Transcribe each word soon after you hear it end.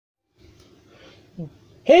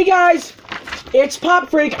Hey guys, it's Pop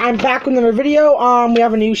Freak. I'm back with another video. We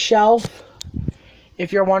have a new shelf,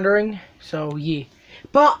 if you're wondering. So yeah,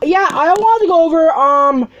 but yeah, I wanted to go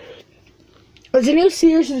over there's a new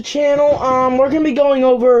series to the channel. We're gonna be going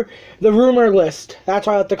over the Rumoured list. That's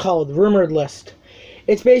what I like to call it, the Rumoured list.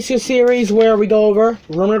 It's basically a series where we go over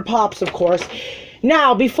rumored pops, of course.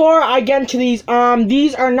 Now, before I get into these are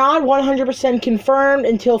not 100% confirmed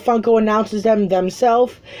until Funko announces them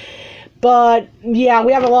themselves. But, yeah,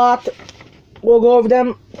 we have a lot. We'll go over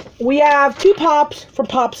them. We have 2 pops from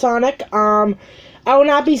Pop Sonic. I will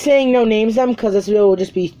not be saying no names them, because this video will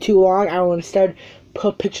just be too long. I will instead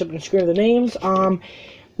put pictures up on the screen of the names.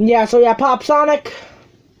 Yeah, so yeah, Pop Sonic.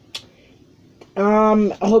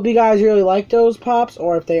 I hope you guys really like those pops,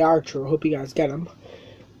 or if they are true, I hope you guys get them.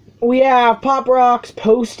 We have Pop Rock's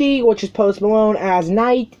Posty, which is Post Malone as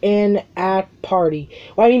Knight in at Party.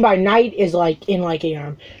 What I mean by Knight is like in like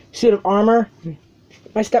a suit of armor.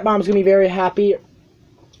 My stepmom's gonna be very happy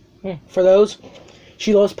for those.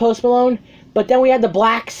 She loves Post Malone. But then we had the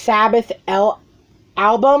Black Sabbath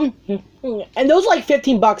album, and those are like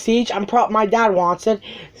 $15 each. My dad wants it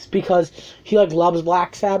because he like loves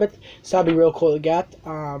Black Sabbath, so that'd be real cool to get.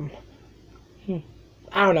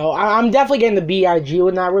 I don't know. I'm definitely getting the B.I.G.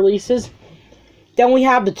 when that releases. Then we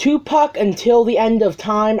have the Tupac Until the End of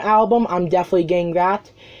Time album. I'm definitely getting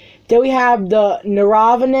that. Then we have the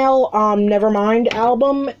Naravanel Nevermind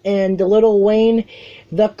album and the Lil Wayne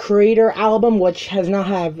The Creator album, which has an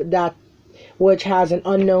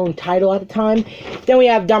unknown title at the time. Then we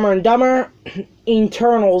have Dumber and Dumber,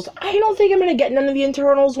 Eternals. I don't think I'm gonna get none of the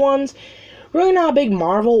Eternals ones. Really not a big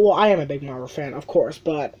Marvel. Well, I am a big Marvel fan, of course,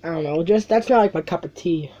 but I don't know. Just that's not like my cup of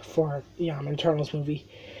tea for the Eternals movie.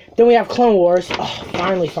 Then we have Clone Wars. Oh,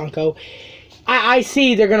 finally, Funko. I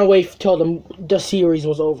see they're gonna wait till the series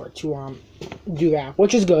was over to do that,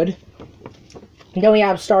 which is good. And then we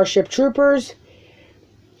have Starship Troopers.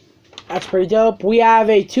 That's pretty dope. We have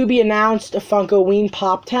a to-be-announced Funko Ween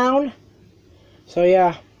Pop Town. So,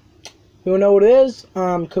 yeah. We don't know what it is.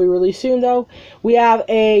 Could be released soon, though. We have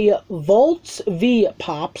a Volts V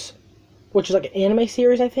Pops, which is like an anime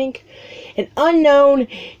series, I think. An unknown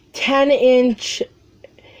 10-inch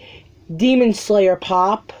Demon Slayer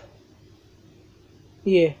Pop.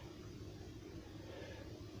 Yeah.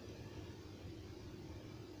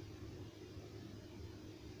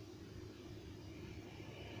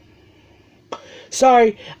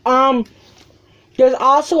 Sorry. There's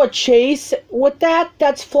also a chase with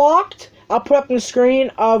that's flocked. I'll put up on the screen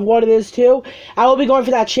of what it is too. I will be going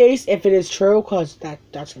for that chase if it is true, cause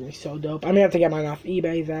that's gonna be so dope. I'm gonna have to get mine off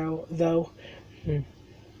eBay though. Then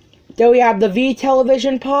we have the V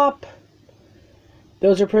Television Pop.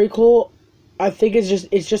 Those are pretty cool. I think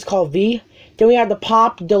it's just called V. Then we have the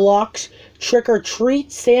Pop Deluxe Trick or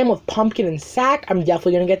Treat Sam with pumpkin and sack. I'm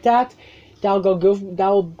definitely gonna get that. That'll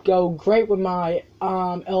go great with my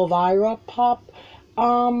Elvira Pop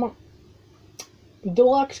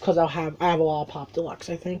Deluxe, because I have a lot of Pop Deluxe,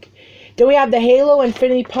 I think. Then we have the Halo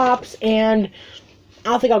Infinity Pops, and I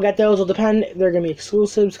don't think I'll get those. It'll depend. They're gonna be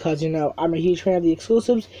exclusives, because I'm a huge fan of the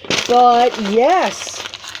exclusives. But yes,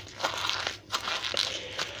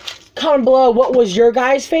 comment below what was your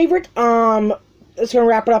guys' favorite. That's gonna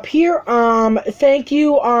wrap it up here. Thank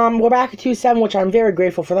you. We're back at 2.7, which I'm very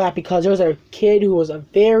grateful for that, because there was a kid who was a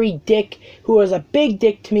big dick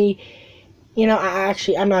to me. You know,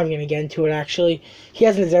 I'm not even gonna get into it. Actually, he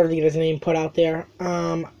hasn't deserved to get his name put out there.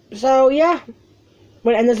 So yeah, I'm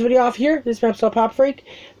gonna end this video off here. This is Pop Freak.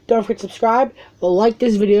 Don't forget to subscribe, like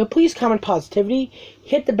this video, please comment positivity,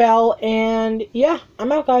 hit the bell, and yeah,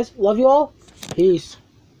 I'm out, guys. Love you all. Peace.